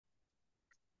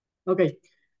Okay,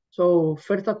 so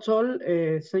first of all,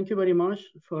 thank you very much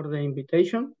for the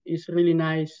invitation. It's really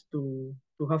nice to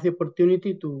have the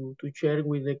opportunity to share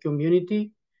with the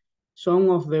community some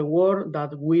of the work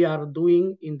that we are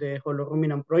doing in the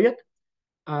holoruminant project.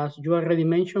 As you already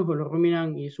mentioned,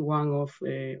 holoruminant is one of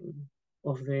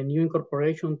the new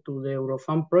incorporation to the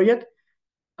Eurofund project,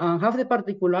 and have the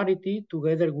particularity,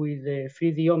 together with the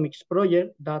 3D Omics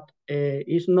project, that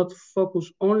is not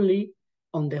focused only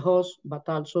on the host, but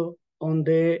also on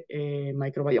the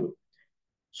microbiome.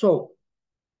 So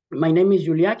my name is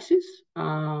Yuliaxis.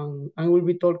 I will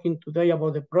be talking today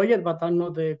about the project, but I'm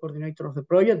not the coordinator of the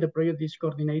project. The project is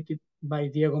coordinated by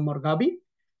Diego Morgabi,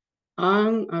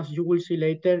 and as you will see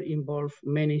later, involve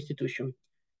many institutions.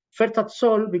 First at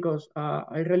all, because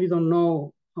I really don't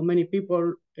know how many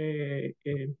people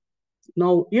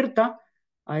know IRTA,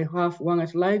 I have one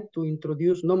slide to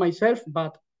introduce not myself,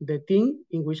 but the team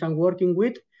in which I'm working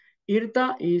with.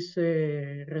 IRTA is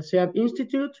a research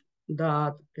institute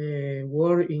that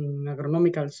work in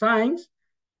agronomical science,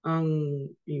 and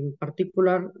in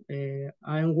particular,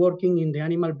 I'm working in the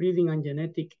animal breeding and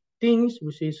genetic teams,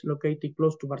 which is located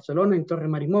close to Barcelona in Torre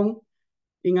Marimón.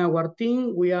 In our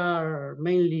team, we are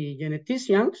mainly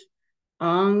geneticians,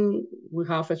 and we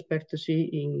have expertise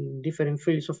in different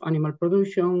fields of animal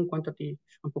production, quantity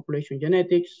and population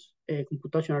genetics,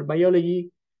 computational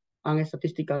biology, and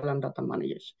statistical and data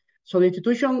managers. So the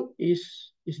institution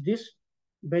is this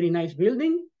very nice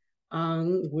building,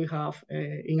 and we have,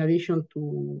 in addition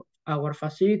to our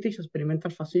facilities, experimental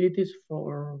facilities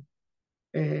for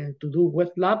to do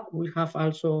wet lab, we have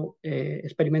also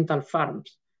experimental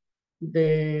farms.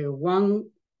 The one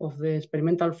of the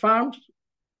experimental farms,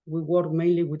 we work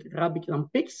mainly with rabbits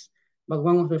and pigs, but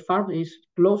one of the farms is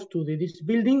close to this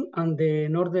building, and the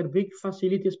another big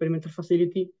facility, experimental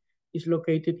facility, is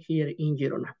located here in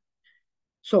Girona.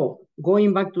 So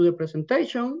going back to the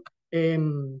presentation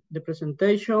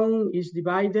is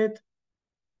divided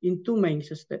in two main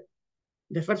steps.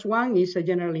 The first one is a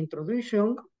general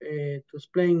introduction to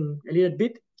explain a little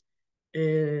bit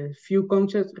a few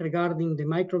concepts regarding the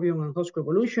microbiome and host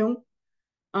coevolution,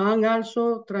 and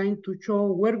also trying to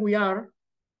show where we are,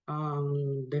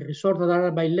 the results that are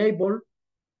available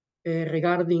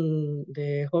regarding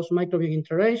the host microbiome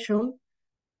interaction,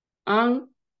 and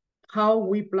how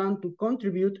we plan to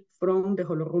contribute from the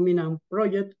holoruminant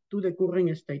project to the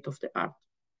current state of the art.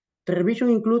 The revision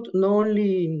includes not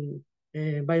only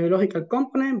biological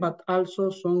component, but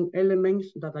also some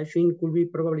elements that I think could be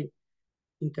probably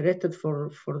interested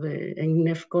for the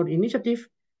NF Core initiative,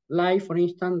 like, for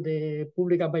instance, the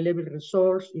public available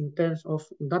resource in terms of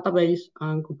database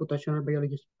and computational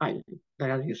biology pilot that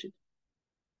are used.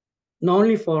 Not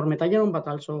only for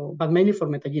metagenome, but mainly for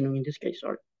metagenome in this case,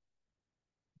 sorry.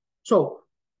 So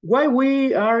why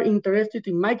we are interested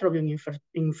in microbiome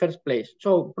in first place?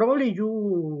 So probably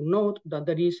you note that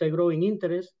there is a growing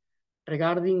interest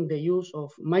regarding the use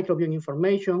of microbiome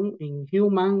information in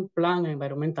human, plant, and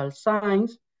environmental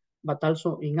science, but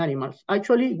also in animals.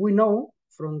 Actually, we know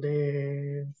from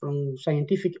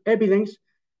scientific evidence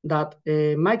that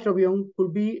microbiome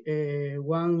could be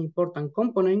one important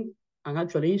component, and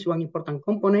actually is one important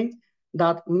component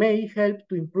that may help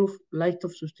to improve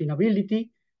livestock sustainability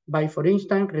by, for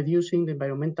instance, reducing the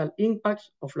environmental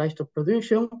impacts of livestock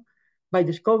production, by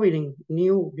discovering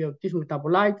new bioactive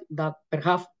metabolites that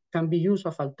perhaps can be used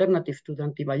as alternative to the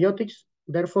antibiotics,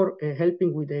 therefore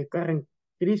helping with the current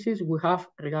crisis we have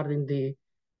regarding the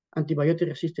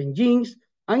antibiotic-resistant genes,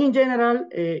 and in general,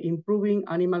 improving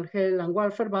animal health and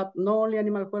welfare, but not only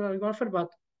animal health and welfare, but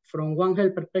from one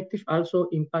health perspective, also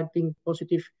impacting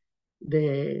positive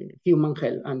the human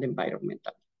health and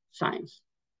environmental science.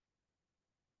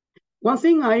 One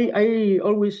thing I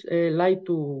always like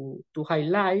to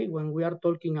highlight when we are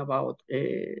talking about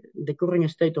the current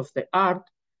state of the art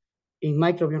in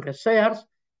microbiome research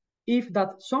is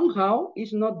that somehow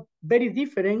it's not very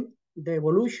different, the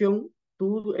evolution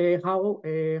to how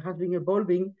has been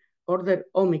evolving other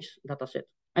omics dataset.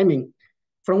 I mean,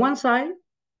 from one side,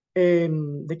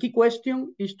 the key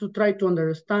question is to try to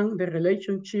understand the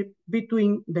relationship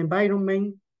between the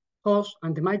environment, host,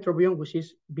 and the microbiome, which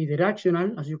is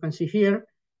bidirectional, as you can see here.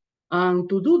 And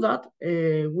to do that,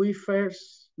 we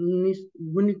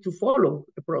need to follow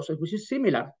a process which is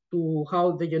similar to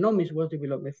how the genomics was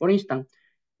developed. For instance,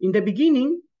 in the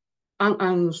beginning, and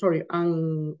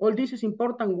all this is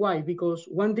important. Why? Because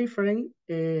one difference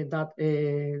that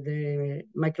the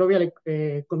microbial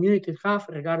communities have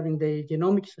regarding the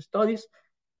genomics studies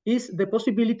is the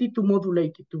possibility to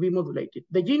modulate it, to be modulated.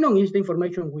 The genome is the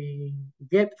information we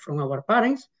get from our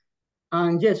parents,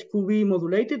 and yes, could be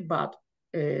modulated, but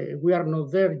we are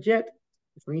not there yet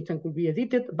for instance, could be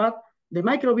edited, but the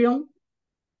microbiome,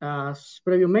 as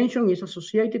previously mentioned, is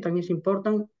associated and is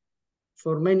important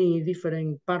for many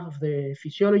different parts of the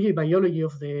physiology, biology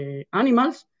of the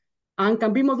animals, and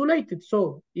can be modulated.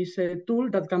 So it's a tool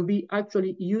that can be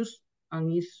actually used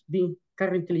and is being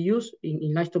currently used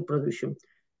in livestock production.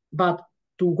 But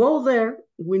to go there,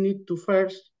 we need to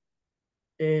first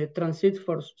transit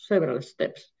for several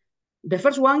steps. The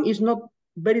first one is not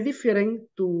very different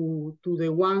to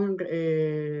the one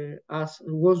as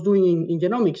was doing in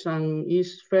genomics, and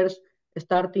is first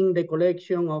starting the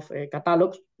collection of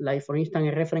catalogs, like for instance,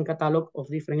 a reference catalog of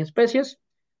different species.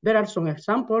 There are some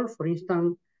examples, for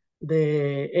instance,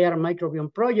 the air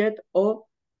microbiome project or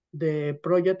the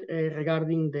project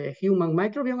regarding the human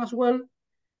microbiome as well.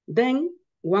 Then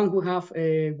once we have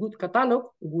a good catalog,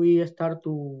 we start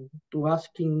to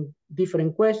asking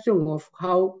different questions of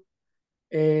how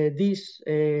these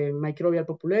microbial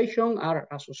population are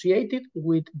associated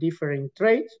with different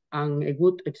traits. And a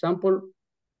good example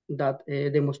that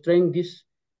demonstrates this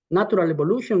natural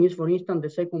evolution is, for instance, the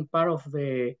second part of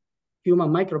the human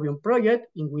microbiome project,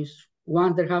 in which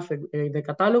once they have the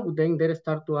catalog, then they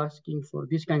start to asking for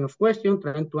this kind of question,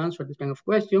 trying to answer this kind of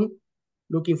question,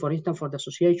 looking, for instance, for the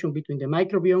association between the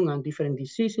microbiome and different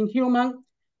diseases in human,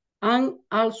 and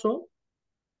also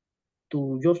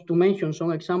just to mention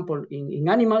some example in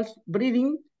animals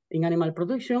breeding, in animal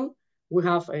production, we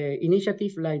have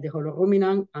initiatives like the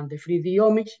holoruminant and the 3D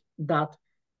omics that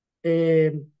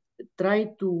try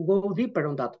to go deeper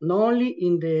on that, not only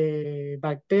in the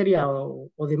bacteria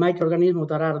or the microorganisms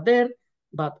that are there,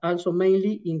 but also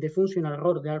mainly in the functional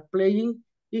role they are playing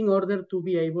in order to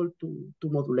be able to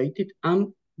modulate it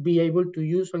and be able to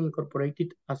use and incorporate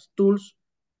it as tools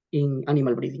in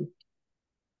animal breeding.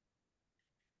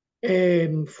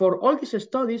 For all these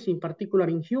studies, in particular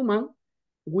in human,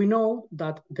 we know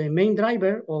that the main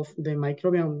driver of the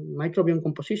microbiome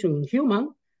composition in human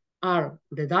are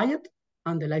the diet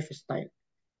and the lifestyle.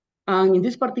 And in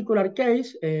this particular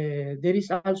case, there is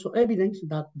also evidence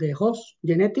that the host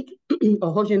genetic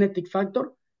or host genetic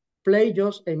factor play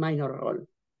just a minor role.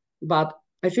 But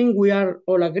I think we are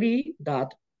all agree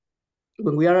that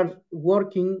when we are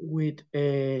working with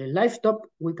livestock,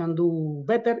 we can do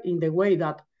better in the way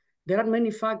that there are many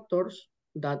factors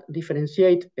that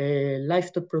differentiate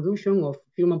livestock production of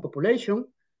human population.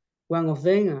 One of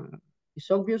them is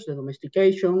obvious, the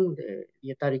domestication, the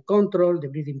dietary control, the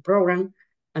breeding program,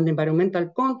 and the environmental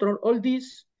control. All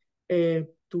these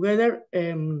together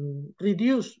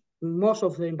reduce most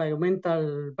of the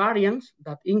environmental variance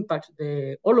that impacts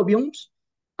the allobiomes,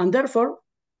 and therefore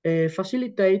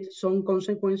facilitate some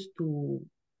consequence to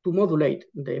modulate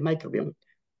the microbiome.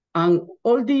 And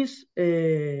all this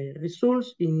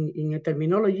results in a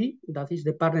terminology that is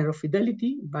the partner of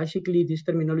fidelity. Basically, this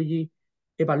terminology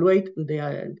evaluate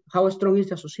how strong is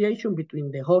the association between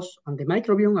the host and the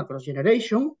microbiome across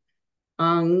generation.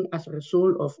 And as a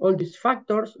result of all these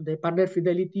factors, the partner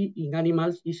fidelity in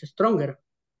animals is stronger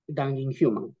than in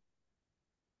humans.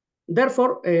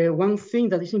 Therefore, one thing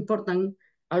that is important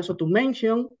also to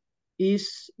mention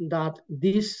is that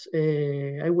this,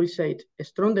 I will say it, a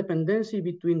strong dependency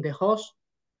between the host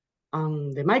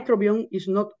and the microbiome is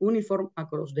not uniform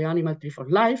across the animal tree for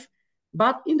life,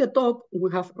 but in the top,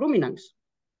 we have ruminants.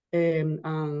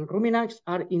 And ruminants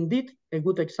are indeed a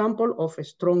good example of a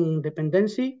strong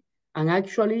dependency and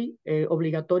actually an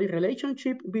obligatory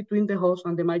relationship between the host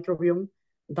and the microbiome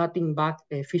dating back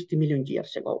 50 million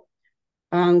years ago.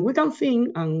 And we can think,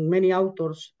 and many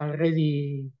authors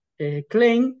already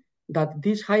claim, that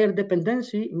this higher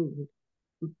dependency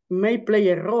may play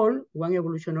a role, one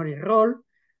evolutionary role,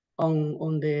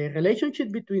 on the relationship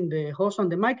between the host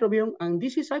and the microbiome. And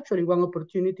this is actually one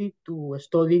opportunity to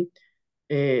study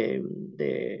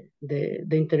the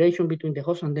interaction between the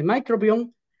host and the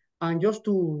microbiome. And just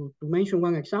to mention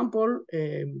one example,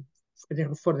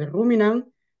 for the ruminant,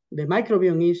 the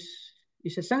microbiome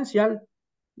is essential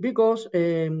because,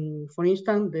 for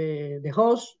instance, the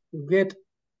host get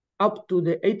up to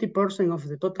the 80% of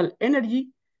the total energy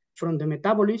from the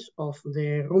metabolism of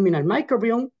the ruminant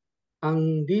microbiome.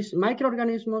 And these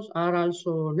microorganisms are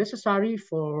also necessary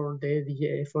for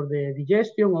the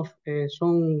digestion of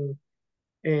some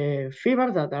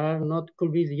fibers that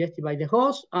could be digested by the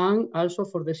host, and also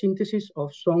for the synthesis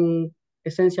of some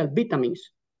essential vitamins.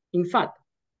 In fact,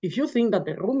 if you think that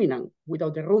the ruminant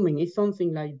without the rumen is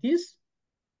something like this,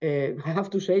 I have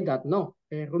to say that no,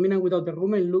 ruminant without the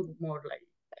rumen look more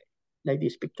like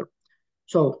this picture.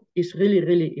 So it's really,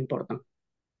 really important.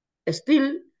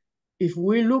 Still, if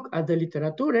we look at the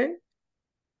literature,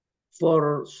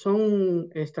 for some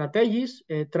strategies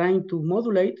trying to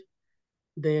modulate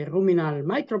the ruminal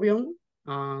microbiome,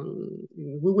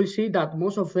 We will see that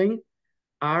most of them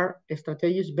are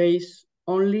strategies based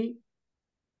only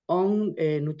on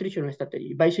nutritional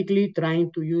strategy, basically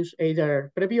trying to use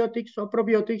either prebiotics or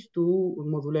probiotics to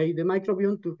modulate the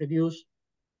microbiome to reduce,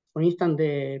 for instance,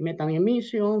 the methane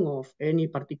emission of any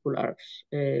particular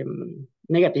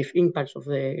negative impacts of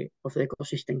the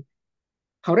ecosystem.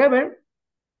 However,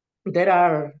 there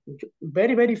are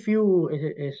very few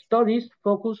studies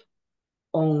focused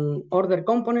on other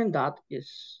component that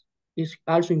is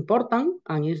also important,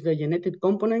 and is the genetic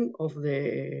component of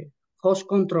the host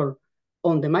control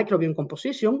on the microbiome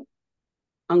composition.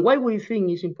 And why we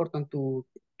think it's important to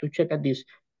check at this?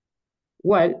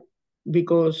 Well,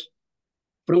 because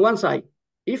from one side,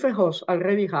 if a host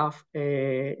already have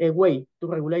a way to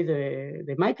regulate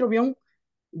the microbiome,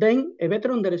 then a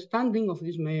better understanding of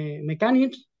these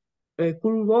mechanisms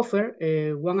could offer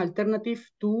one alternative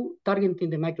to targeting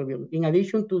the microbiome, in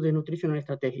addition to the nutritional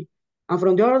strategy. And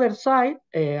from the other side,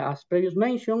 as previously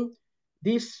mentioned,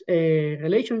 this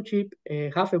relationship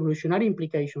have evolutionary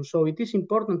implications. So it is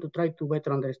important to try to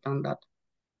better understand that.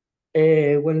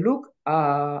 When look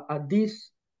at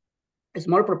this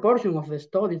small proportion of the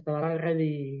studies that are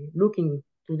already looking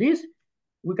to this,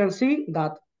 we can see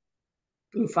that,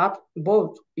 in fact,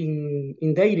 both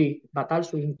in dairy but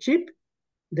also in sheep,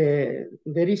 there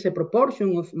is a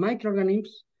proportion of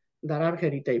microorganisms that are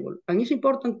heritable. And it's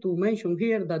important to mention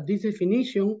here that this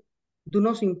definition do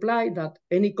not imply that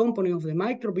any component of the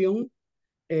microbiome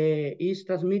is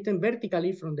transmitted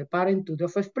vertically from the parent to the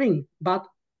offspring, but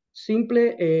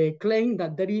simply claim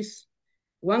that there is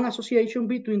one association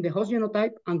between the host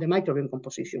genotype and the microbiome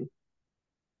composition.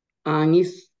 And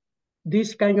is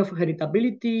this kind of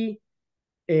heritability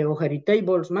or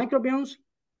heritable microbiomes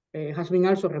has been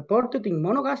also reported in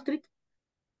monogastric,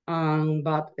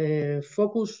 but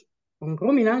focus on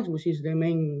ruminants, which is the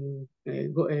main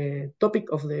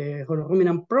topic of the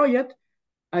holoruminant project.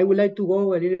 I would like to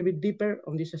go a little bit deeper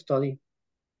on this study.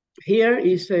 Here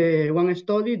is one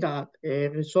study that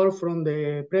resulted from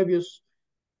the previous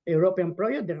European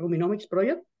project, the Ruminomics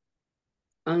project.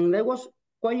 And that was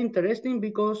quite interesting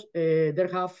because there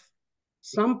have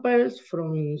samples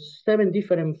from 7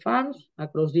 different farms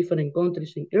across different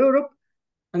countries in Europe.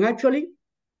 And actually,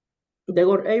 they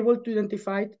were able to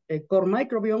identify a core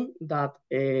microbiome that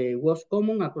was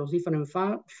common across different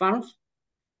farms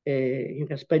in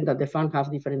respect that the farm has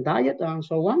different diet and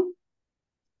so on.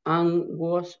 And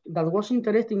what was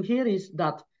interesting here is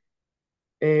that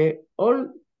all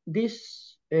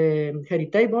these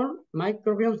heritable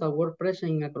microbiomes that were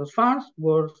present across farms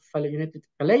were phylogenetically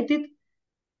related.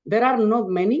 There are not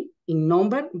many in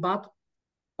number, but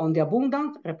on the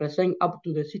abundance represent up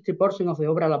to the 60% of the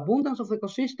overall abundance of the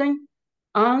ecosystem,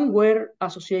 and were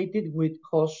associated with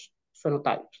host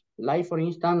phenotypes. Like, for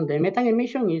instance, the methane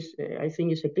emission is, I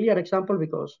think, is a clear example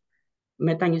because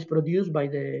methane is produced by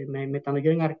the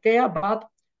methanogenic archaea, but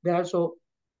there are also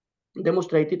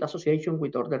demonstrated association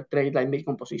with other traits like milk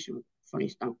composition, for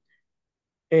instance.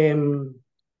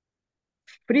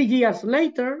 3 years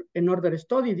later, another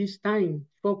study, this time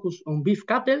focused on beef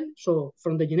cattle. So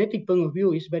from the genetic point of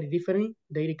view, it's very different.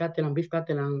 Dairy cattle and beef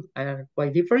cattle are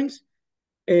quite different.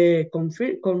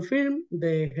 Confirm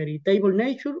the heritable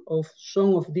nature of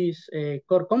some of these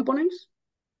core components,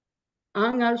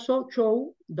 and also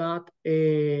show that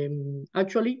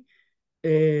actually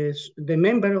the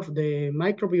member of the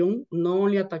microbiome, not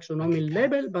only at taxonomic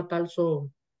level, but also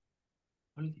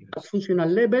at functional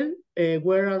level,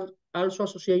 were also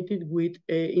associated with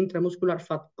intramuscular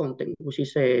fat content, which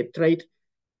is a trait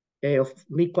of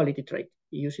meat quality trait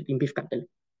used in beef cattle.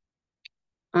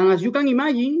 And as you can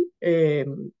imagine,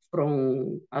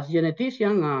 from as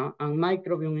genetician and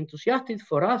microbiome enthusiastic,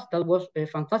 for us, that was a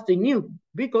fantastic news,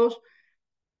 because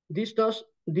these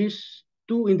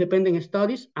 2 independent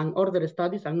studies and other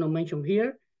studies I'm not mentioned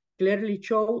here clearly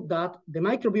show that the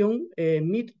microbiome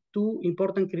meet 2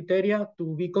 important criteria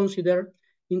to be considered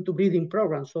into breeding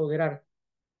programs. So there are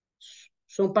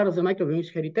some part of the microbiome is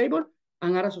heritable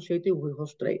and are associated with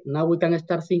host trait. Now we can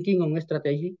start thinking on a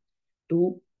strategy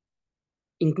to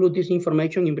include this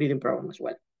information in breeding program as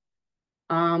well.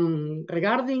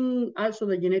 Regarding also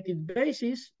the genetic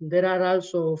basis, there are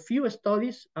also few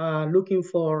studies looking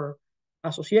for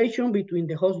association between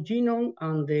the host genome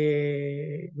and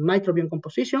the microbiome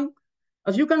composition.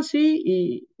 As you can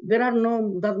see, there are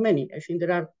not that many. I think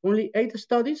there are only 8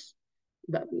 studies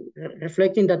that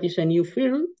reflecting that it's a new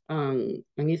field, and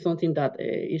it's something that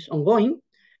is ongoing.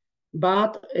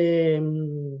 But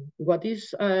what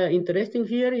is interesting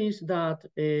here is that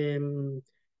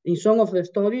in some of the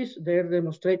studies, they're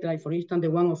demonstrated, like for instance,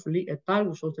 the one of Lee et al.,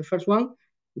 which was the first one,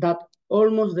 that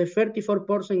almost the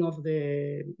 34% of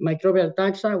the microbial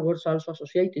taxa was also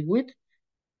associated with.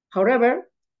 However,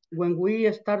 when we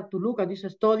start to look at this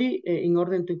study, in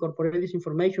order to incorporate this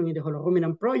information in the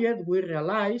holoruminant project, we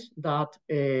realized that,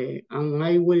 and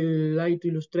I will like to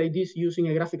illustrate this using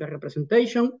a graphical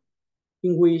representation,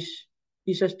 in which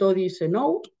this study is a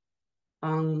node,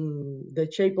 and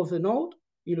the shape of the node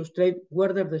illustrates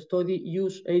whether the study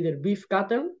used either beef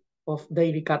cattle or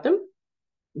dairy cattle.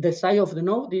 The size of the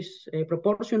node is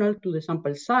proportional to the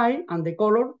sample size, and the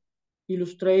color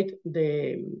illustrate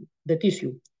the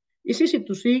tissue. It's easy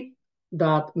to see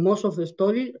that most of the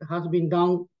study has been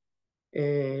done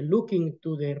looking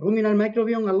to the ruminal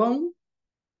microbiome alone.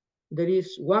 There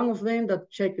is one of them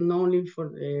that check only for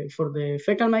the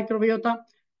fecal microbiota,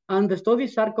 and the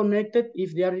studies are connected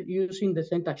if they are using the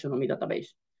same taxonomy database.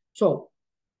 So,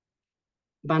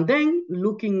 but then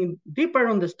looking deeper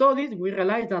on the studies, we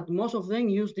realize that most of them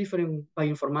use different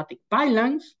bioinformatic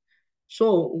pipelines.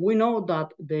 So we know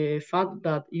that the fact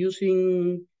that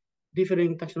using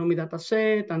different taxonomy data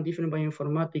set and different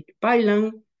bioinformatic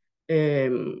pipeline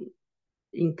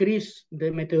increase the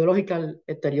methodological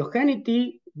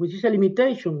heterogeneity, which is a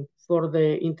limitation for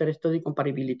the inter-study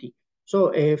comparability.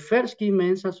 So first key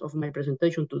message of my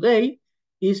presentation today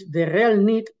is the real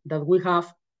need that we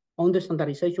have on the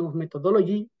standardization of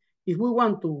methodology if we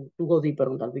want to go deeper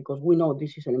on that, because we know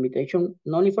this is a limitation,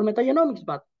 not only for metagenomics,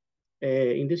 but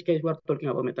in this case, we're talking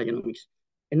about metagenomics.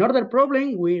 Another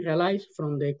problem we realize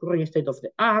from the current state of the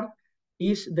art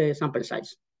is the sample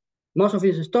size. Most of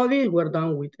these studies were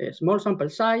done with a small sample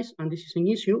size, and this is an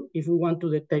issue if we want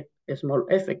to detect a small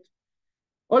effect.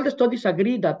 All the studies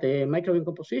agree that the microbiome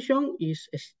composition is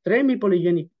extremely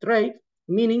polygenic trait,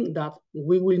 meaning that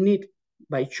we will need,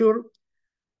 by sure,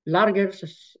 larger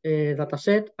data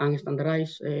set and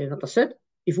standardized data set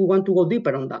if we want to go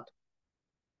deeper on that.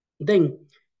 Then,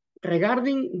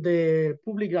 regarding the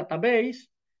public database,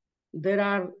 there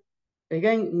are,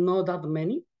 again, not that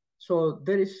many. So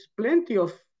there is plenty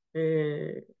of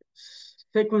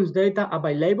sequence data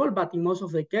available, but in most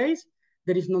of the case,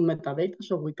 there is no metadata,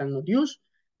 so we cannot use.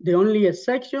 The only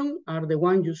exception are the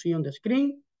ones you see on the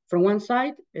screen. From one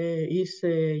side is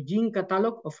a gene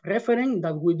catalog of reference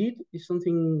that we did. It's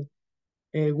something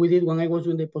we did when I was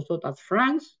doing the postdoc at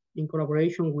France in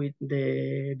collaboration with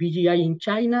the BGI in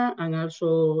China and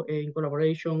also in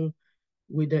collaboration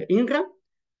with the INRA.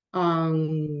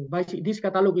 This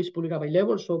catalog is publicly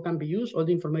available, so can be used. All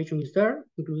the information is there,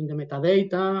 including the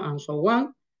metadata and so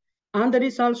on. And there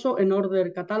is also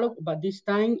another catalog, but this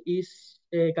time is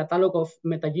a catalog of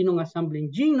metagenome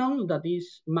assembling genomes that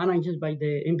is managed by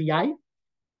the NBI.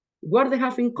 What they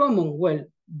have in common? Well,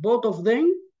 both of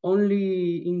them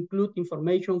only include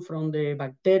information from the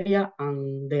bacteria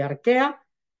and the archaea.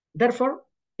 Therefore,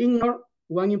 ignore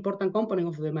one important component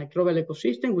of the microbial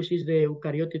ecosystem, which is the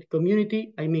eukaryotic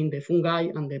community, I mean the fungi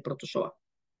and the protozoa.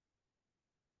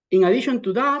 In addition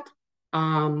to that,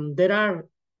 there are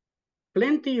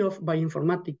plenty of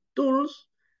bioinformatic tools.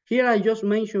 Here I just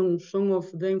mentioned some of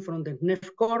them from the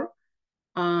NEF core.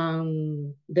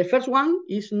 The first one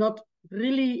is not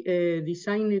really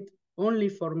designed only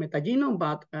for metagenome,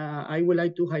 but I would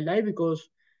like to highlight because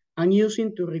I'm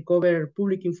using to recover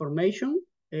public information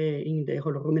in the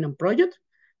holoruminant project.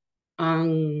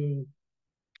 And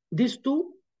these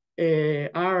two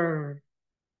are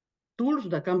tools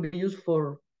that can be used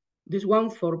for this one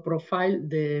for profile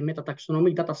the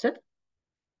metataxonomic data set,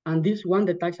 and this one,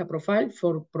 the taxa profile,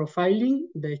 for profiling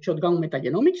the shotgun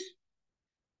metagenomics.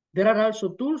 There are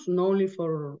also tools not only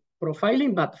for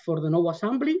profiling, but for the node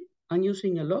assembly. I'm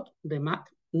using a lot the MAC,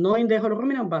 not in the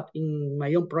holoruminant, but in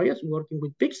my own projects working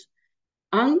with pigs.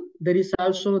 And there is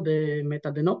also the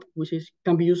MetaDenop, which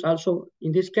can be used also.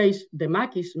 In this case, the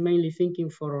MAC is mainly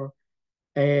thinking for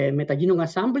metagenome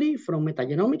assembly from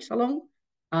metagenomics alone,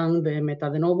 and the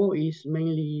MetaDenovo is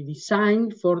mainly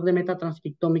designed for the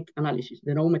metatranscriptomic analysis,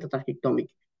 the node metatranscriptomic.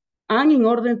 And in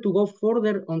order to go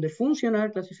further on the functional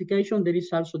classification, there is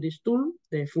also this tool,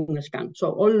 the FunScan.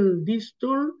 So all these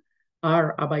tools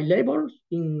are available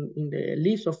in the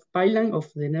list of pipeline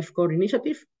of the NEF core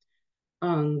initiative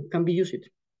and can be used.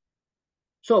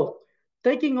 So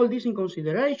taking all this in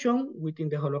consideration within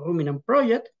the holoruminant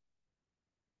project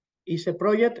is a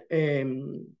project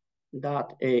that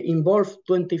involves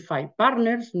 25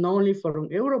 partners, not only from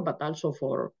Europe, but also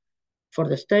for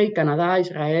the States, Canada,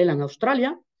 Israel, and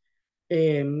Australia.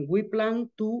 We plan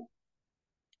to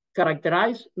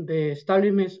characterize the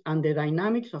establishments and the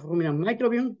dynamics of ruminant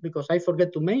microbiome, because I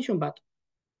forget to mention, but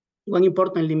one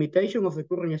important limitation of the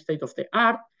current state of the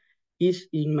art is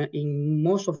in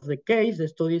most of the case, the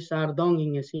studies are done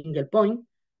in a single point.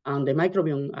 and the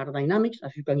microbiome are dynamics,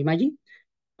 as you can imagine,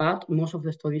 but most of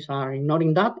the studies are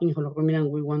ignoring that. In holoruminant,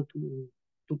 we want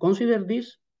to consider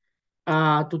this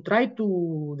to try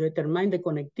to determine the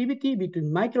connectivity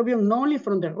between microbiome, not only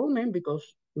from the rumen, because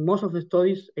most of the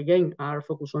studies, again, are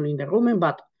focused only in the rumen,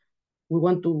 but we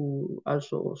want to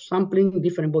also sampling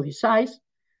different body size,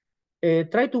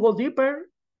 try to go deeper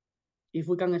if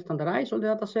we can standardize all the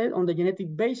data set on the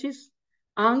genetic basis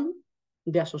and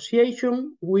the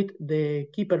association with the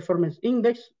key performance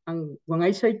index. And when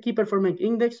I say key performance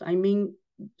index, I mean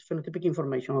phenotypic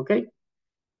information, okay?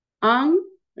 And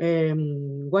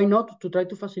why not to try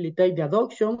to facilitate the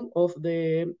adoption of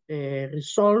the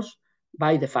results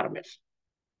by the farmers.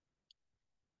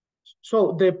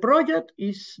 So the project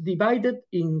is divided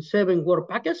in 7 work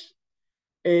packages.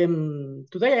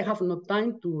 Today I have no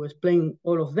time to explain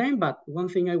all of them, but one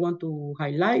thing I want to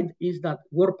highlight is that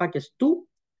work package 2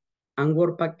 and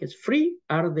work package 3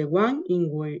 are the one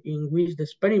in which the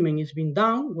experiment is being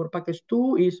done. Work package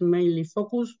 2 is mainly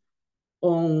focused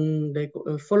on the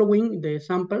following the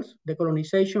samples, the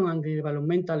colonization and the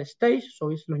developmental stage,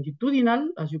 so it's longitudinal,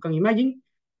 as you can imagine.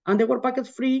 And the work package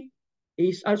 3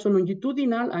 is also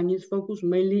longitudinal and is focused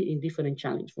mainly in different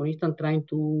challenges. For instance, trying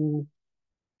to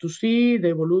see the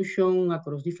evolution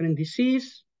across different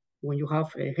disease when you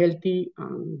have healthy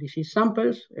disease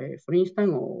samples, for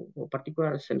instance, or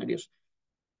particular scenarios.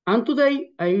 And today,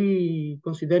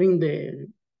 considering the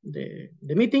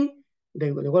meeting,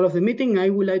 the goal of the meeting, I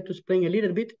would like to explain a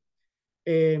little bit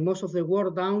most of the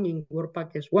work done in work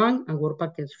package 1 and work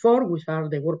package 4, which are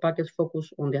the work package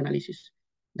focused on the analysis.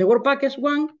 The work package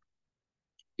 1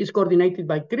 is coordinated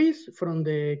by Chris from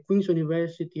the Queen's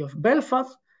University of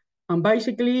Belfast, and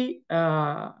basically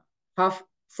have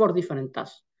 4 different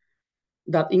tasks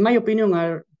that, in my opinion,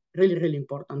 are really, really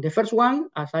important. The first one,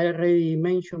 as I already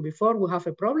mentioned before, we have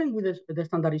a problem with the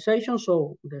standardization.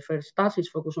 So the first task is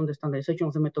focused on the standardization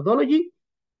of the methodology.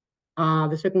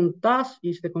 The second task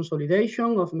is the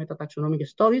consolidation of metataxonomic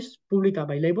studies, public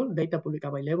available, data public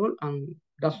available. And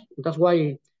that's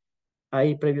why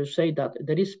I previously said that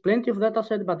there is plenty of data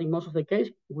set, but in most of the case,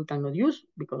 we cannot use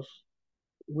because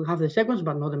we have the sequence,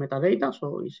 but not the metadata.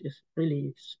 So it's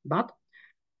really bad.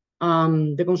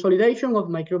 The consolidation of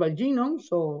microbial genome,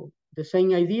 so the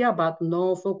same idea, but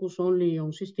no focus only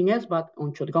on cysteine, but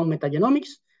on shotgun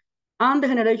metagenomics, and the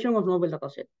generation of novel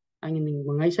dataset. I mean,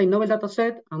 when I say novel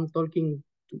dataset, I'm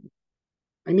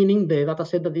meaning the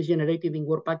dataset that is generated in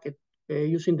work packet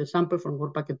using the sample from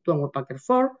work packet 2 and work packet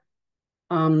 4.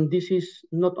 This is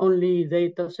not only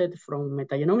dataset from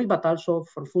metagenomics, but also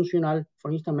for functional,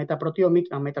 for instance,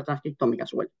 metaproteomics and metatranscriptomics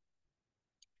as well.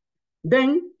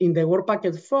 Then in the work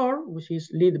packet 4, which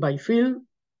is led by Phil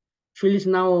is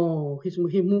now,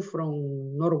 he moved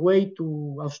from Norway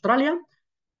to Australia.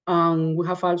 And we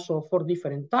have also 4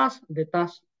 different tasks.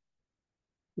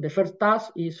 The first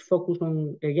task is focused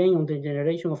on, again, on the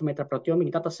generation of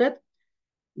metaproteomic dataset.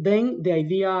 Then the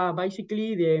idea,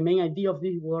 basically, the main idea of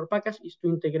this work package is to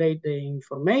integrate the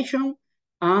information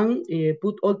and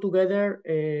put all together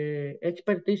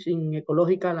expertise in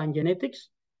ecological and genetics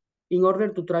in order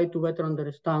to try to better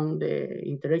understand the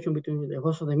interaction between the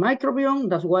host of the microbiome.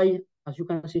 That's why, as you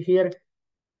can see here,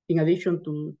 in addition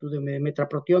to the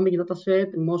metaproteomic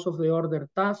dataset, most of the other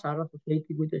tasks are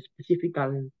associated with a specific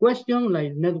question,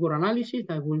 like network analysis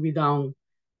that will be done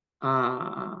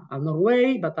at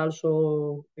Norway, but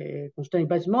also a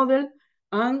constraint-based model.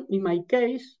 And in my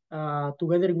case,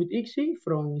 together with ICSI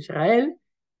from Israel,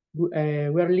 we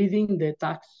are leading the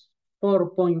task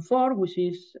 4.4, which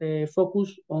is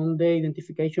focused on the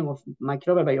identification of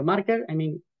microbial biomarker. I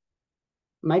mean,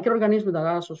 microorganisms that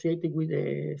are associated with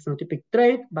the phenotypic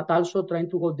trait, but also trying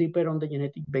to go deeper on the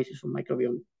genetic basis of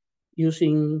microbiome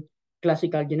using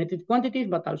classical genetic quantities,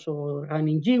 but also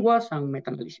running GWAS and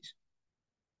meta-analysis.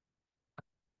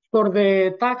 For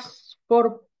the task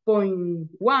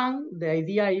 4.1, the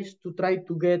idea is to try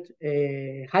to get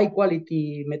high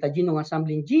quality metagenome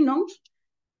assembling genomes.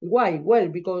 Why? Well,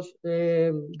 because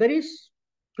there is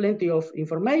plenty of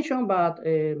information, but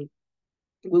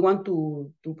we want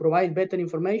to provide better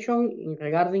information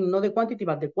regarding not the quantity,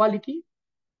 but the quality,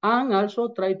 and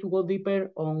also try to go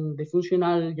deeper on the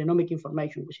functional genomic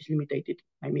information, which is limited.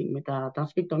 I mean,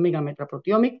 metatranscriptomic and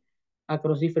metaproteomic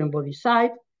across different body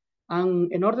sites.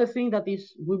 And another thing that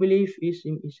we believe is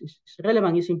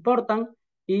relevant, is important,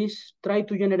 is try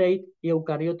to generate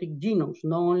eukaryotic genomes,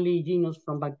 not only genomes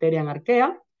from bacteria and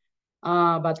archaea,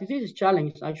 but it is a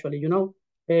challenge, actually, you know.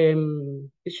 It's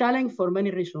a challenge for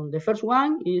many reasons. The first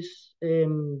one is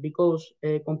because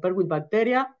compared with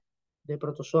bacteria, the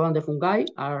protozoa and the fungi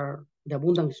the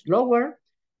abundance is lower.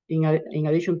 in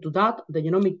addition to that, the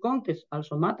genomic context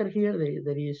also matters here.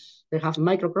 They have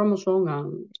microchromosome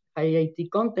and high-AT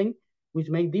content, which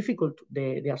make difficult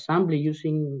the assembly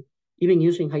even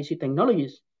using high-C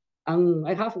technologies. And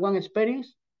I have one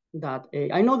experience that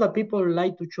I know that people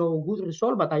like to show good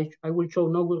result, but I will show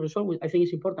no good result. I think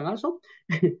it's important also.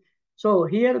 So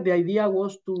here the idea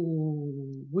was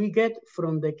we get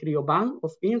from the cryobank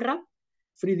of INRA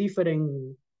 3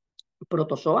 different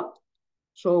protozoa.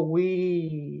 So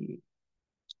we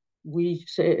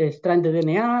strand the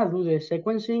DNA, do the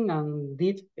sequencing, and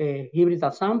did a hybrid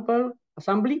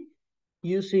assembly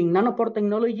using nanopore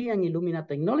technology and Illumina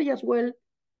technology as well.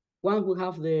 Once we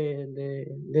have the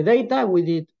data, we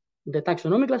did the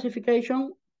taxonomic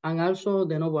classification and also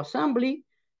the novo assembly.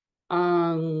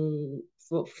 And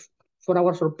for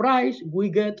our surprise, we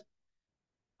get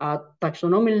at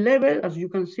taxonomic level, as you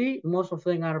can see, most of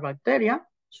them are bacteria.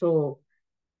 So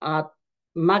at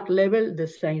MAC level, the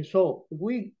same. So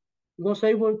we was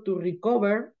able to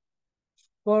recover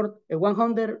for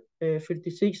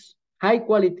 156 high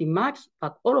quality MACs,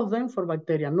 but all of them for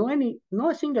bacteria, no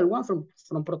a single one from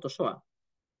protozoa.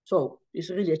 So it's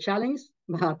really a challenge,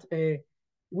 but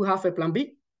we have a plan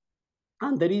B.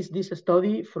 And there is this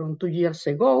study from 2 years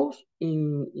ago.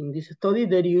 In this study,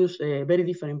 they use a very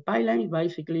different pipeline,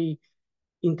 basically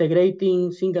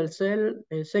integrating single cell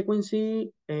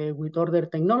sequencing with other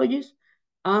technologies.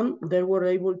 And they were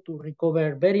able to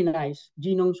recover very nice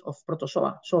genomes of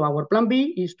protozoa. So our plan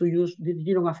B is to use this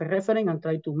genome as a reference and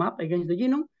try to map against the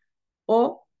genome.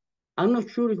 Or I'm not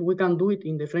sure if we can do it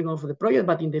in the frame of the project,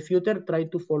 but in the future, try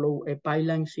to follow a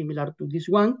pipeline similar to this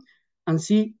one and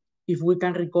see if we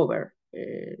can recover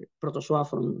protozoa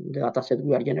from the dataset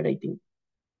we are generating.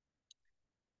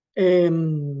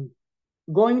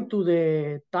 Going to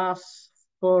the task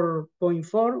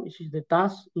 4.4, which is the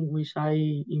task in which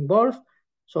I involve.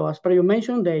 So as previously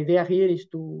mentioned, the idea here is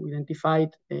to identify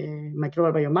a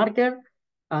microbial biomarker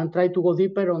and try to go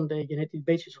deeper on the genetic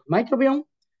basis of microbiome.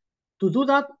 To do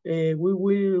that, we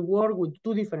will work with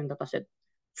 2 different datasets.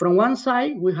 From one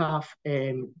side, we have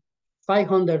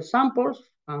 500 samples,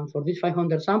 and for these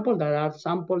 500 samples, there are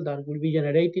samples that will be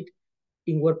generated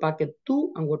in Word Packet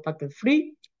 2 and Word Packet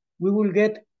 3. We will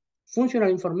get functional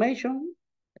information,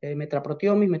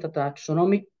 metaproteomics,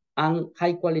 metataxonomic, and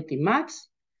high-quality MACs.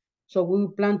 So we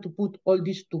plan to put all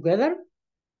this together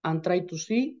and try to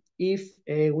see if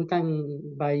we can,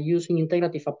 by using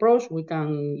integrative approach, we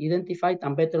can identify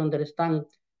and better understand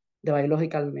the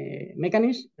biological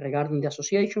mechanism regarding the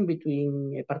association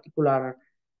between a particular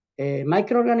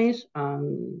microorganism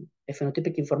and a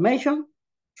phenotypic information.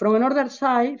 From another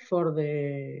side, for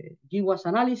the GWAS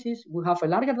analysis, we have a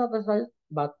larger data set,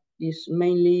 but is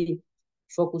mainly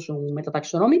focused on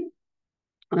metataxonomy.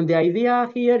 And the idea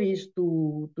here is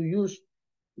to use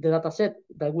the dataset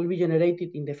that will be generated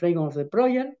in the frame of the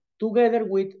project together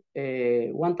with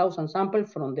 1,000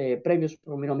 samples from the previous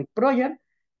proteomic project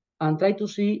and try to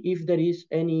see if there is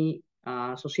any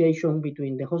association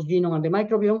between the host genome and the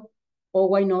microbiome, or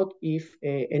why not if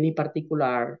any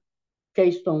particular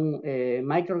keystone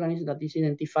microorganism that is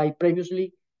identified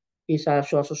previously is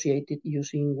also associated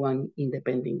using one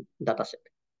independent dataset.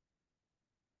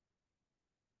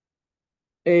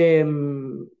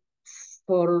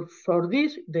 For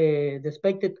this, the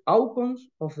expected outcomes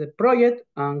of the project,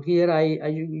 and here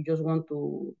I just want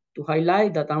to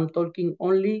highlight that I'm talking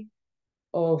only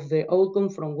of the outcome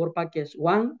from Word Packets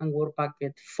 1 and Word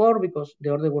Packet 4, because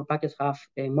the other Word Packets have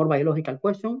a more biological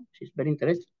question, which is very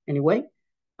interesting anyway,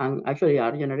 and actually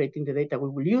are generating the data we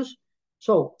will use.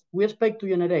 So we expect to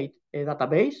generate a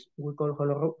database we call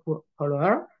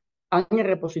HoloR, and a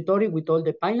repository with all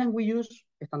the pipeline we use,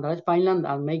 standardized pipeline,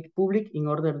 and make public in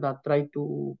order that try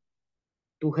to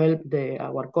help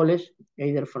our colleagues,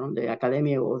 either from the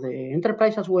academia or the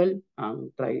enterprise as well,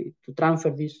 and try to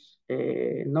transfer this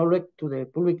knowledge to the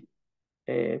public,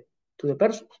 to the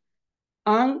persons.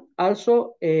 And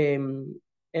also a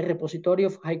repository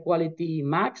of high quality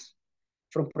MACs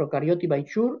from prokaryotic by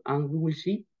sure, and we will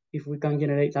see if we can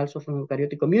generate also from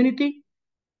prokaryotic community.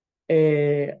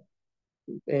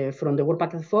 From the Word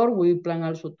Packet 4, we plan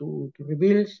also to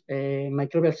reveal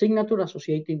microbial signature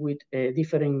associated with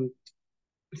different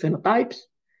phenotypes.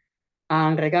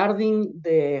 And regarding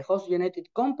the host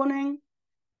genetic component,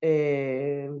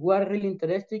 we are really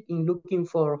interested in looking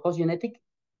for host genetic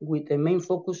with the main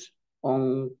focus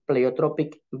on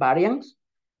pleiotropic variants.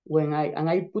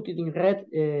 I put it in red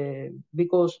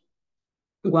because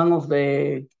one of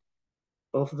the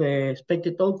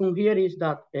expected outcome here is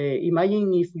that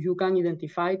imagine if you can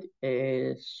identify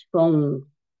some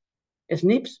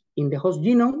SNPs in the host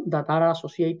genome that are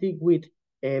associated with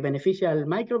a beneficial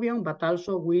microbiome, but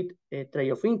also with a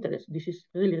trait of interest. This is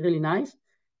really, really nice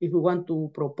if we want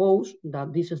to propose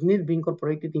that this SNP be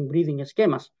incorporated in breeding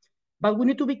schemas. But we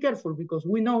need to be careful because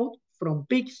we know from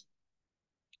pigs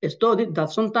studied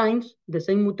that sometimes the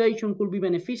same mutation could be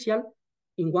beneficial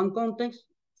in one context,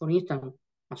 for instance,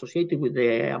 associated with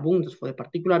the abundance for a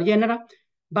particular genera,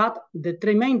 but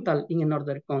detrimental in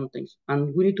another context.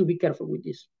 And we need to be careful with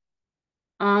this.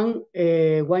 And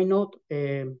why not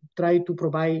try to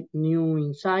provide new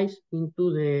insights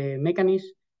into the mechanism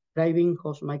driving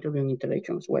host microbiome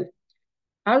interaction as well.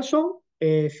 Also,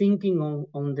 thinking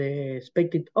on the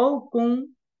expected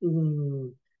outcome,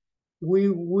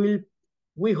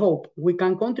 we hope we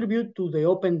can contribute to the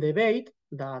open debate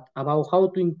that about how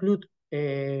to include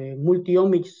a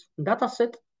multi-omics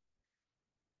dataset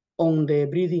on the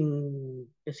breeding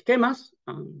schemas.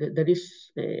 There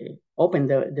is open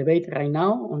debate right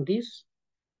now on this.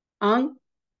 And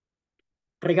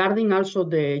regarding also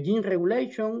the gene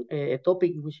regulation, a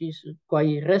topic which is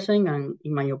quite recent and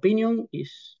in my opinion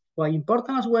is quite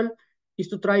important as well, is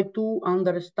to try to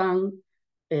understand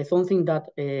something that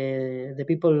the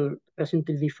people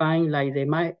recently defined like the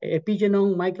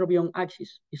epigenome microbiome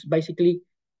axis. It's basically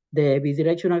the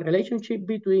bidirectional relationship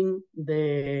between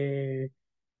the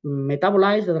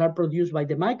metabolites that are produced by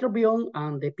the microbiome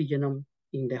and the epigenome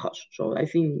in the host. So I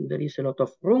think there is a lot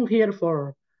of room here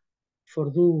for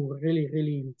do really,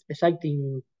 really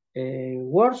exciting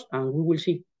works, and we will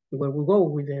see where we go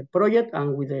with the project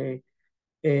and with the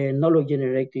knowledge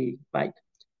generated by it.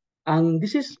 And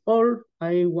this is all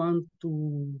I want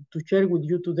to share with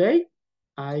you today.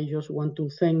 I just want to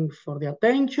thank for the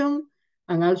attention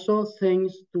and also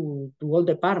thanks to all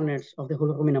the partners of the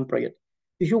Whole Ruminant project.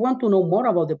 If you want to know more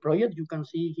about the project, you can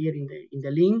see here in the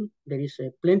link, there is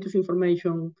plenty of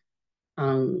information,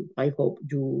 and I hope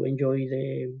you enjoy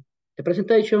the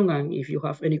presentation. And if you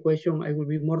have any question, I will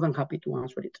be more than happy to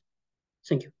answer it.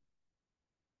 Thank you.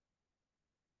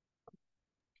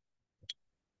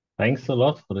 Thanks a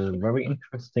lot for the very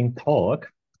interesting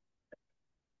talk.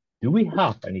 Do we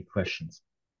have any questions?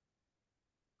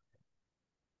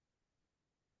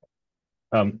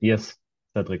 Yes,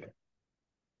 Cedric.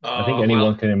 I think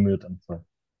anyone can unmute them.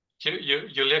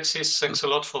 Yuliaxis, thanks a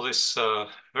lot for this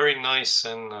very nice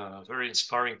and very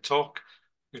inspiring talk.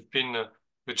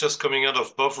 We're just coming out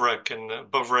of Bovreg,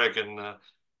 and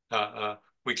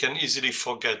we can easily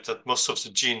forget that most of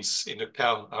the genes in a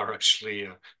cow are actually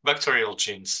bacterial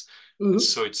genes. Mm-hmm.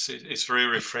 So it's very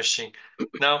refreshing.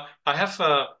 Now I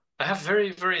have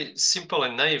very, very simple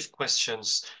and naive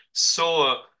questions.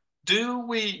 So do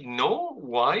we know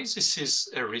why this is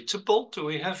irritable? Do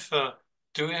we have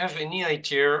any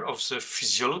idea of the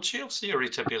physiology of the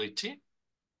irritability?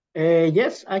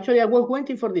 Yes, actually, I was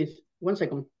waiting for this. 1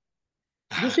 second.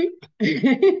 You see? We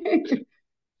did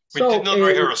not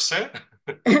rehearse, eh?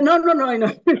 No, I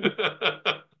know.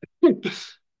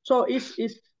 So it's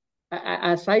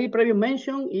as I previously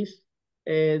mentioned,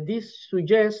 this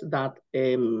suggests that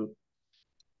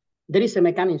there is a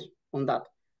mechanism on that.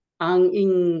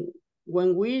 And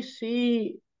when we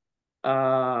see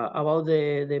about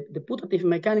the putative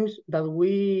mechanisms that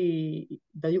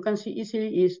you can see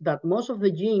easily is that most of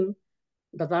the genes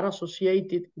that are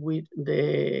associated with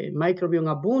the microbiome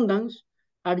abundance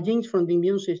are genes from the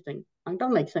immune system. And that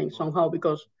makes sense somehow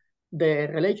because the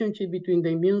relationship between the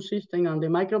immune system and the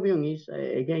microbiome is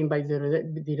again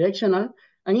bidirectional,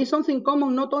 and it's something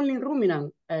common not only in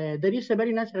ruminant. There is a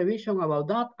very nice revision about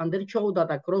that, and they show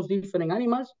that across different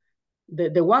animals,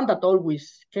 the one that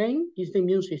always came is the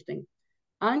immune system.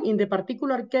 And in the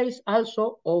particular case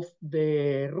also of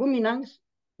the ruminants,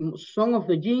 some of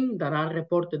the genes that are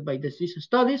reported by disease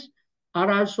studies are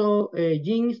also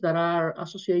genes that are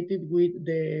associated with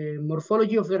the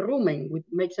morphology of the rumen, which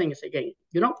makes sense again,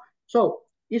 you know? So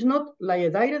it's not like a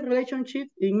direct relationship.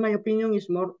 In my opinion, it's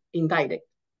more indirect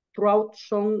throughout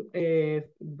some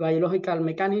biological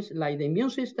mechanisms like the immune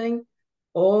system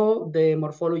or the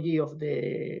morphology of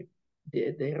the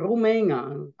rumen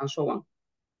and so on.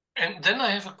 And then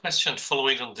I have a question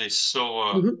following on this. So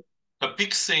a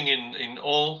big thing in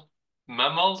all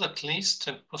mammals, at least,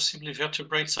 and possibly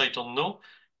vertebrates, I don't know,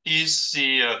 is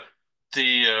the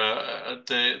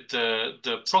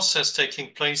process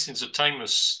taking place in the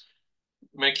thymus,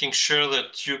 making sure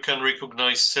that you can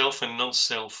recognize self and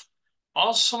non-self.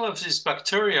 Are some of these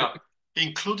bacteria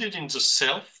included in the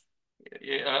self?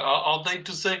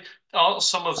 Are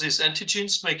some of these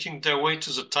antigens making their way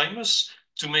to the thymus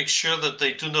to make sure that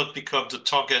they do not become the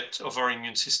target of our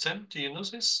immune system? Do you know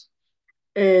this?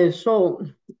 So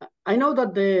I know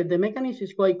that the mechanism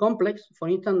is quite complex. For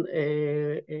instance,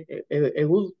 a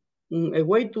good a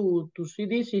way to see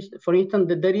this is, for instance,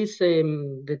 that there is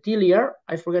the tellier.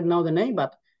 I forget now the name,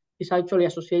 but it's actually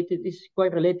associated. It's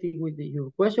quite related with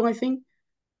your question, I think.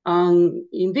 And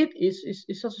indeed, it's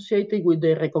associated with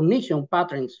the recognition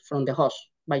patterns from the host,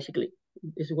 basically.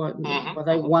 This is what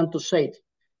I want to say.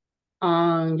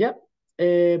 And yeah,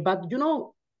 but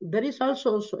there is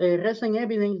also recent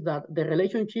evidence that the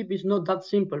relationship is not that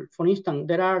simple. For instance,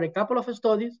 there are a couple of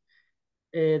studies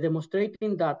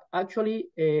demonstrating that actually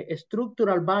a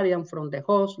structural variant from the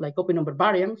host, like copy number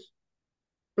variants,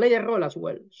 play a role as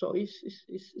well. So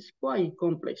it's quite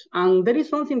complex. And there is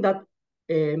something that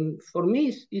for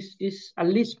me is at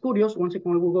least curious. One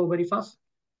second, I will go very fast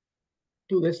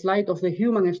to the slide of the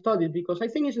human study, because I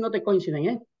think it's not a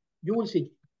coincidence. You will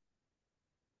see.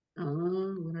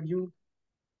 Where are you?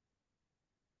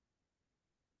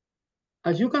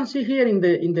 As you can see here in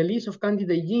the list of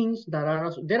candidate genes, there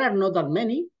are not that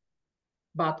many,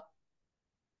 but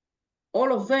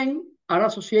all of them are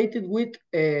associated with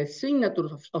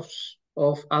signatures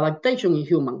of adaptation in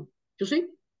human. You see?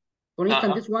 For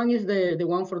instance, this one is the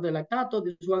one for the lactato.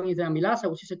 This one is the amylase,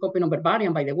 which is a copy number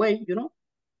variant, by the way,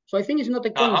 So I think it's not a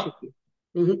coincidence.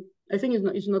 I think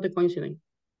it's not a coincidence.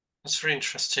 That's very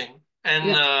interesting.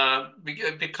 And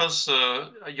because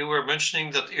you were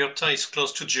mentioning that IRTA is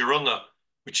close to Girona,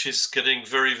 which is getting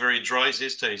very, very dry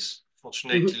these days,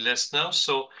 fortunately less now.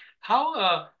 So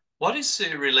what is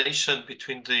the relation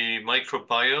between the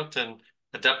microbiota and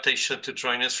adaptation to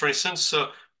dryness? For instance,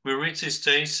 we read these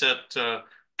days that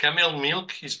camel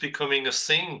milk is becoming a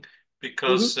thing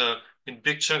because in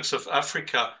big chunks of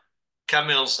Africa,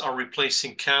 camels are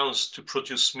replacing cows to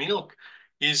produce milk.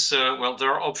 Well,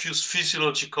 there are obvious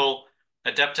physiological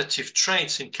adaptative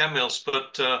traits in camels,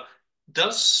 but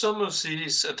does some of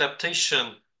these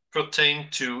adaptation pertain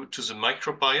to the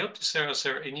microbiota? Is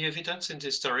there any evidence in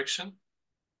this direction?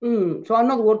 So I'm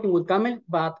not working with camel,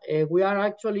 but we are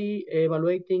actually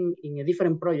evaluating in a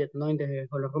different project, in the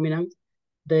holoruminant,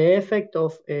 the effect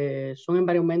of some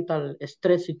environmental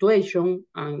stress situation.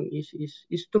 And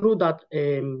it's true that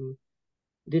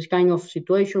this kind of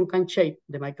situation can shape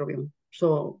the microbiome.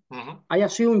 So I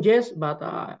assume yes, but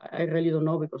I really don't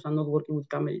know because I'm not working with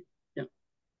camel. Yeah.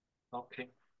 Okay.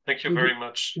 Thank you very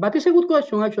much. But it's a good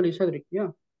question, actually, Cedric. Yeah.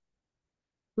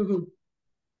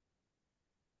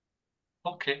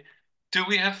 Okay. Do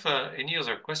we have any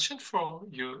other question for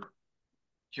you,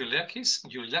 Yuliaxis?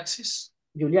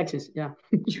 Yuliaxis, yeah.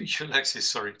 Yuliaxis,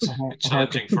 sorry. It's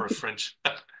challenging for a French.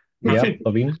 Yeah,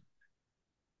 Sabine?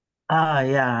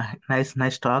 Yeah,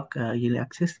 nice talk,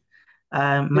 Yuliaxis.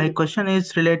 My question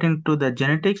is relating to the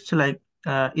genetics. Like,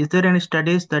 is there any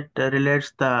studies that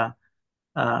relates the,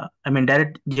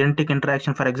 direct genetic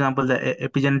interaction, for example, the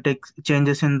epigenetic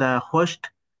changes in the host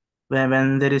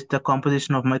when there is the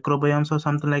composition of microbiomes or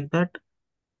something like that?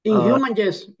 In human,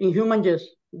 yes. In human, yes.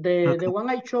 The one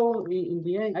I showed in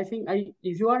the end, I think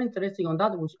if you are interested on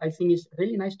that, which I think is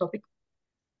really nice topic,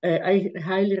 I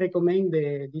highly recommend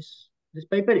this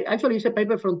paper. Actually, it's a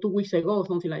paper from 2 weeks ago,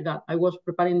 something like that. I was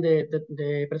preparing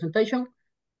the presentation,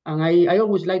 and I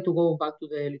always like to go back to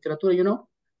the literature,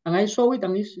 and I saw it,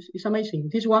 and it's amazing.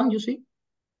 This one, you see,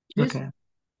 this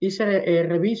is a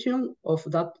revision of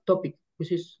that topic,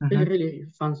 which is really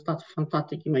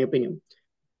fantastic in my opinion.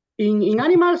 In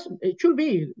animals, it should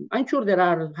be. I'm sure there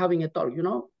are having a talk,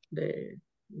 the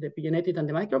epigenetic and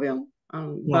the microbiome.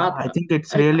 But I think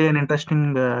it's really an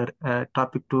interesting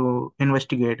topic to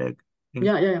investigate. I think.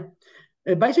 Yeah.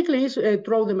 Basically, it's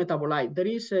through the metabolite. There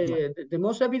is the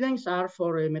most evidence are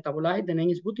for a metabolite. The name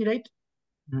is butyrate.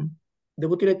 The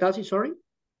butyrate acid, sorry.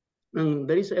 And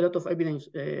there is a lot of evidence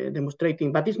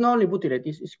demonstrating, but it's not only butyrate.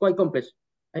 It's quite complex.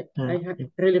 I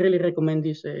really recommend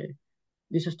this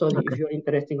study if you're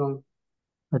interested on.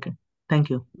 Okay, thank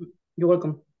you. You're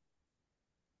welcome.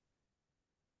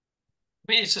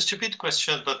 I mean, it's a stupid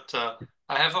question, but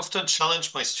I have often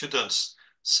challenged my students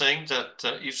saying that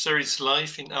if there is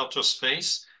life in outer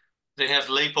space, they have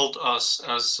labeled us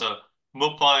as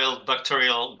mobile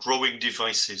bacterial growing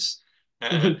devices.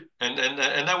 And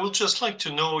I would just like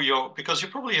to know because you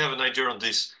probably have an idea on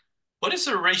this. What is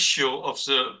the ratio of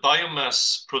the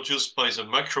biomass produced by the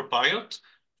microbiota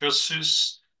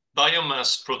versus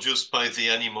biomass produced by the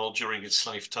animal during its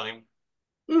lifetime?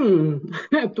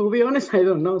 To be honest, I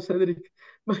don't know, Cedric.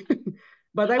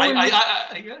 But I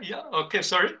will. Yeah. Okay.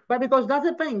 Sorry. But because that's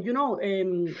the thing,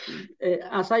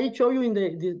 as I show you in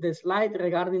the slide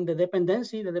regarding the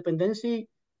dependency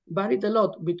varied a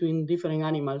lot between different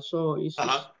animals. So it's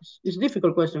a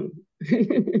difficult question.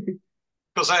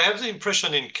 Because I have the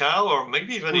impression in cow or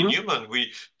maybe even in human,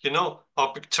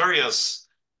 our bacteria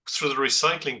through the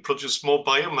recycling, produce more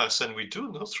biomass than we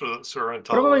do, no, through our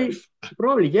entire life.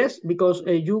 Probably yes, because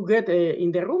you get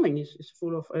in the rumen is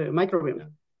full of microbiome, yeah.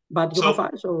 But you have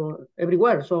also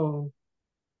everywhere. So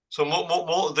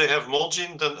more, they have more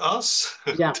gene than us.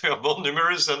 Yeah. They are more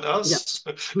numerous than us.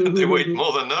 Yeah. And they weigh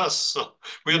more than us. So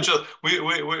we're just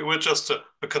we're just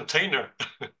a container.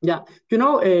 Yeah, you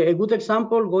know, a good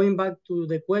example going back to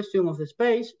the question of the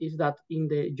space is that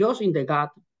just in the gut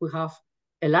we have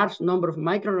a large number of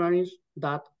microorganisms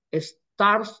that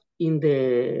starts in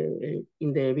the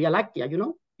Via Láctea. You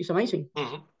know, it's amazing.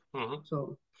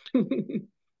 So.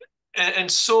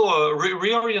 And so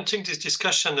reorienting this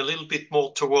discussion a little bit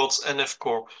more towards NF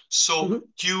Core. So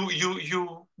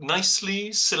you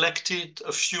nicely selected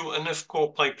a few NF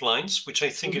Core pipelines, which I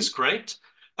think is great.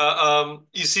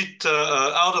 Is it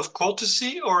out of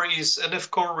courtesy, or is NF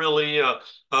Core really a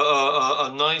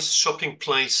nice shopping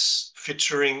place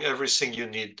featuring everything you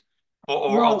need,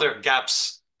 or are there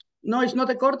gaps? No, it's not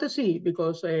a courtesy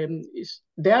because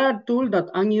there are tools that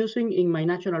I'm using in my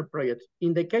national project.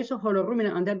 In the case of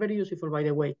Holorumina, and they're very useful, by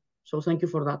the way. So thank you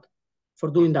for that,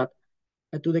 for doing that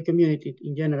to the community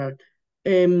in general.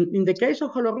 In the case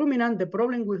of Holorumina, the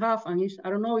problem we have, and I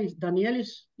don't know if Daniel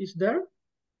is there.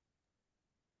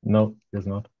 No, he's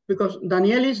not. Because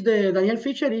Daniel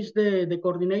Fischer is the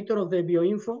coordinator of the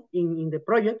bioinfo in the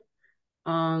project.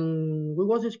 And we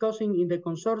was discussing in the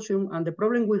consortium, and the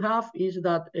problem we have is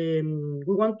that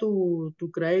we want to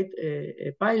create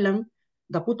a pipeline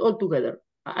that put all together.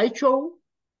 I show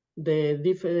the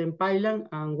different pipeline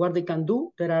and what they can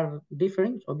do. There are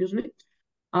different, obviously.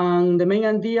 And the main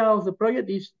idea of the project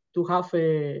is to have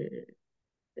a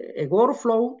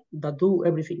workflow that do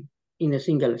everything in a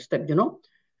single step, you know?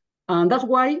 And that's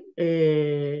why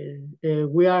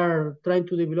we are trying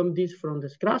to develop this from the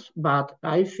scratch. But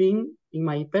I think, in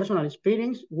my personal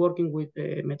experience, working with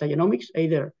metagenomics,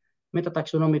 either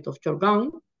metataxonomy of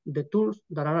shotgun, the tools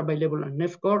that are available on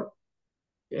NEFCore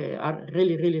are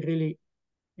really, really, really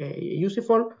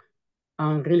useful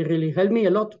and really, really help me a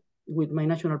lot with my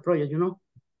national project, you know.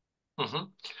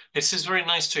 This is very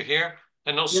nice to hear.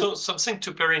 And also something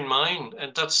to bear in mind,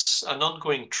 and that's an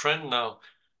ongoing trend now.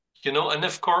 You know, an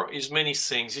F-core is many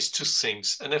things, it's two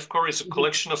things. An F-core is a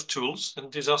collection of tools,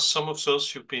 and these are some of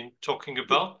those you've been talking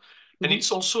about. And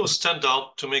it's also a standard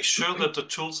to make sure that the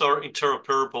tools are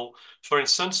interoperable. For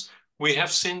instance, we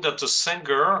have seen that the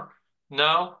Sanger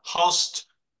now hosts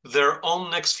their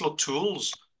own Nextflow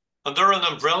tools under an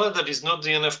umbrella that is not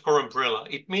the NF Core umbrella.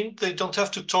 It means they don't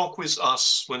have to talk with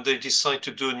us when they decide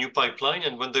to do a new pipeline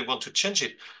and when they want to change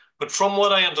it. But from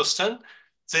what I understand,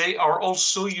 they are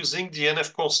also using the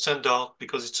NF Core standard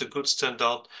because it's a good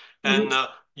standard. And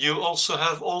you also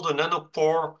have all the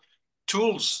nanopore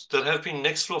tools that have been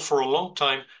Nextflow for a long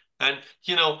time. And,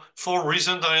 you know, for a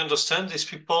reason I understand, these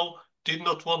people did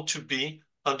not want to be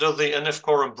under the NF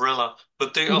Core umbrella,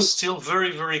 but they are still very,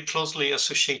 very closely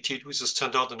associated with the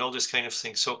standard and all this kind of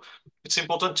thing. So it's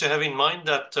important to have in mind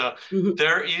that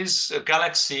there is a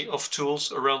galaxy of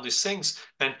tools around these things.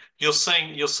 And you're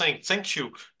saying thank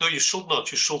you. No, you should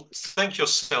not. You should thank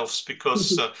yourselves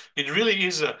because it really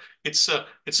is it's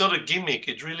not a gimmick.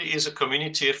 It really is a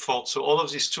community effort. So all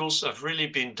of these tools have really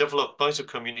been developed by the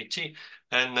community,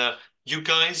 and you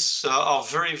guys are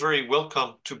very, very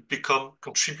welcome to become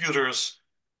contributors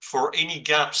for any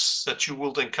gaps that you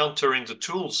will encounter in the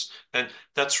tools. And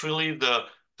that's really the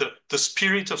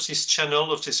spirit of this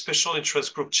channel, of this special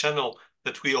interest group channel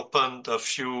that we opened a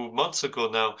few months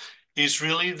ago now, is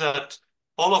really that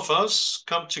all of us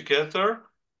come together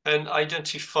and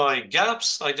identify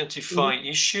gaps, identify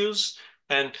issues,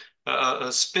 and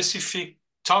specific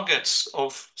targets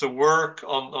of the work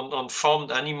on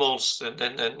farmed animals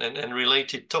and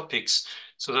related topics,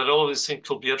 so that all these things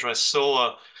will be addressed.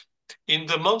 So in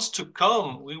the months to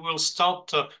come, we will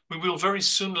very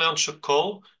soon launch a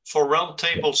call for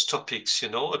roundtables topics, you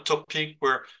know, a topic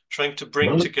we're trying to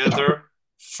bring together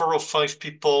 4 or 5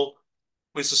 people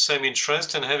with the same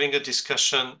interest and having a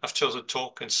discussion after the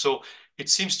talk. And so it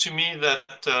seems to me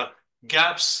that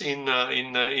gaps in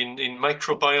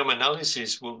microbiome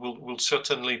analysis will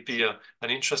certainly be an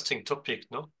interesting topic,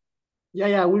 no?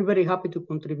 Yeah, we're very happy to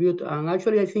contribute. And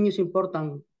actually, I think it's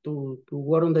important to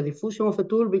work on the diffusion of the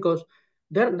tool because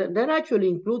they actually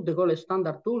include the gold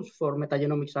standard tools for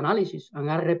metagenomics analysis and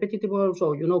are repetitive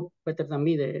also, you know, better than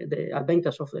me, the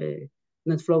advantage of the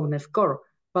NetFlow, NetCore.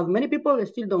 But many people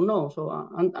still don't know. So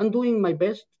I'm doing my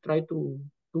best to try to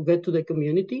get to the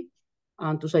community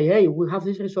and to say, hey, we have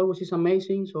this resource, which is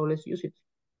amazing, so let's use it.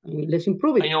 And let's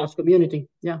improve it as community.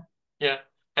 Yeah.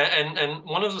 And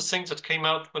one of the things that came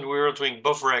out when we were doing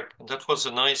BovRec, and that was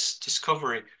a nice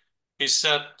discovery, is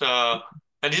that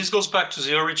And this goes back to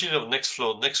the origin of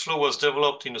Nextflow. Nextflow was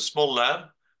developed in a small lab,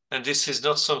 and this is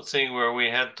not something where we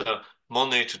had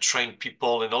money to train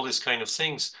people and all these kind of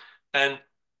things. And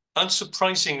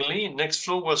unsurprisingly,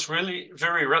 Nextflow was really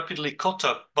very rapidly caught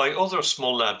up by other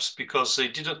small labs because they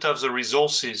didn't have the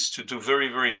resources to do very,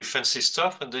 very fancy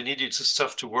stuff, and they needed the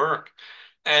stuff to work.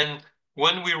 And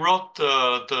when we wrote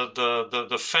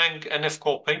the FANG NF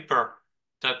core paper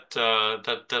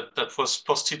that was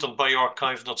posted on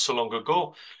bioRxiv not so long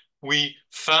ago, we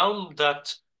found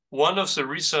that one of the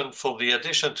reasons for the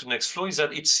addition to Nextflow is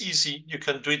that it's easy. You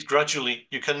can do it gradually.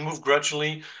 You can move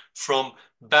gradually from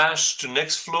Bash to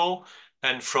Nextflow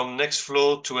and from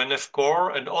Nextflow to NF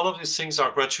core, and all of these things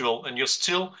are gradual, and you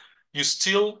still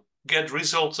get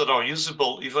results that are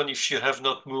usable even if you have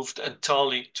not moved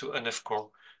entirely to NF core.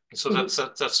 And so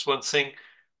that's one thing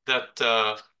that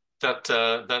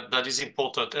is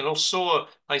important. And also,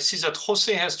 I see that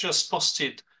Jose has just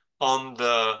posted on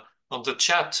the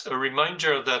chat a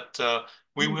reminder that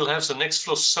we will have the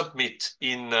Nextflow Summit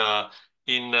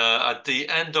at the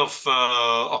end of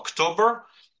October.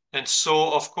 And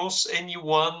so, of course,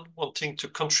 anyone wanting to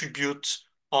contribute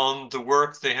on the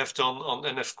work they have done on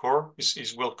NF core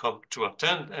is welcome to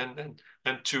attend and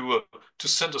to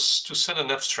send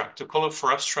an abstract. The call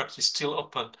for abstract is still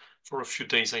open for a few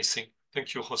days, I think.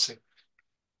 Thank you, Jose.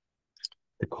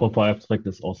 The call for abstract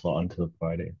is also until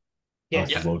Friday.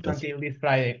 Yes, Yeah. until this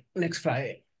Friday, next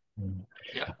Friday.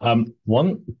 Yeah.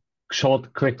 One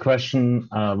short, quick question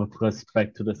with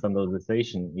respect to the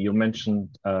standardization. You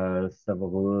mentioned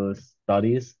several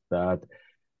studies that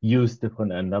use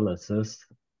different analysis,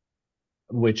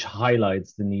 which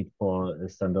highlights the need for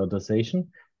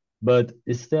standardization. But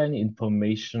is there any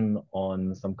information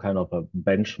on some kind of a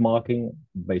benchmarking,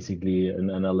 basically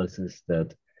an analysis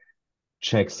that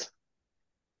checks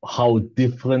how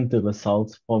different the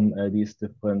results from these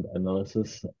different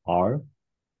analyses are?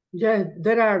 Yeah,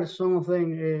 there are some of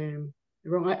them.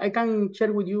 I can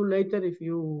share with you later if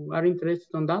you are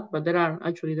interested on that, but there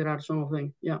are some of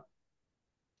them. Yeah.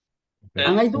 Okay.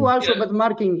 And I do also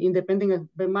benchmarking, independent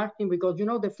benchmarking, because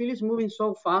the field is moving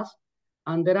so fast,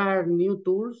 and there are new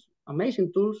tools,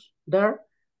 amazing tools there.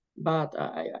 But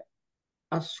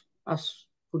as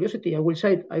curiosity, I will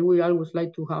say I will always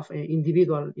like to have an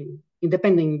individual,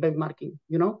 independent benchmarking.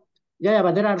 Yeah,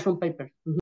 but there are some papers.